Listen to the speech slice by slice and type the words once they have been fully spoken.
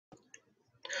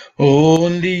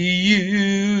Only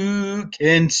you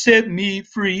can set me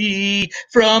free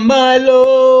from my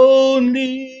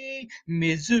lonely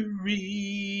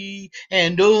misery,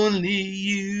 and only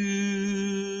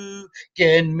you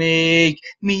can make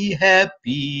me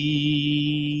happy.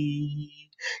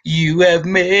 You have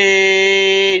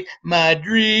made my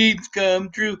dreams come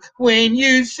true when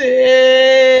you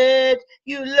said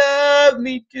you love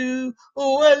me too.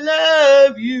 Oh, I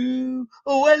love you.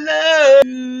 Oh, I love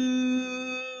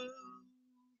you.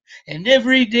 And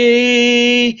every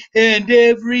day and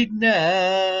every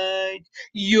night,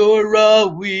 you're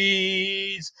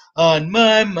always on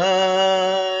my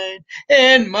mind,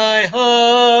 and my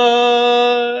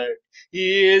heart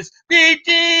is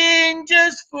beating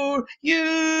just for you.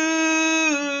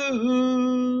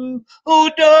 Oh,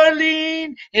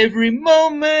 darling, every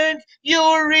moment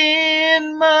you're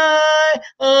in my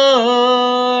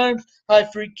arms, I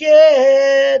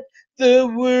forget the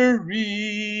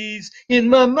worries in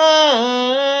my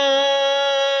mind.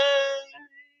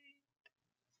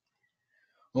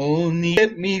 Only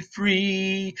set me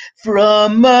free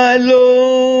from my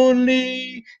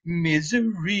lonely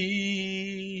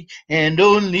misery, and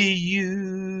only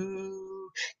you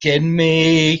can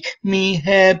make me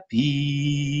happy.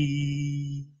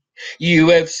 You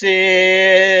have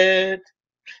said,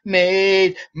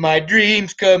 made my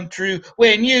dreams come true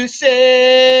when you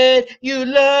said you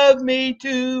love me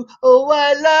too. Oh,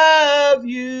 I love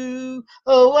you.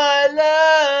 Oh, I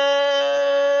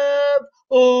love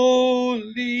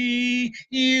only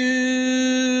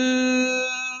you.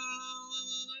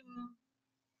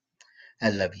 I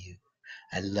love you.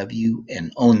 I love you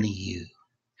and only you.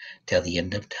 Till the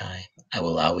end of time, I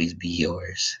will always be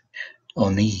yours.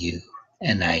 Only you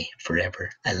and I forever.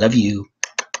 I love you.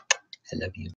 I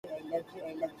love you. I love you.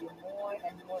 I love you more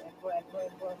and more and more and more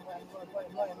and more and more and more and more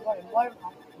and more and more and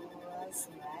more.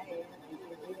 Smile.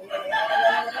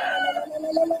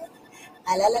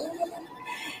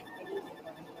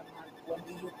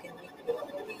 Only you can make me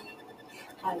happy.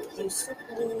 Heart you so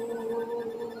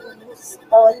close.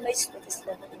 All my sweetest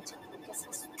love and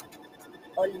kisses.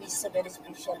 Always so very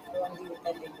special for only you,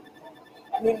 darling.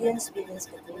 Millions, billions,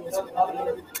 quadrillions,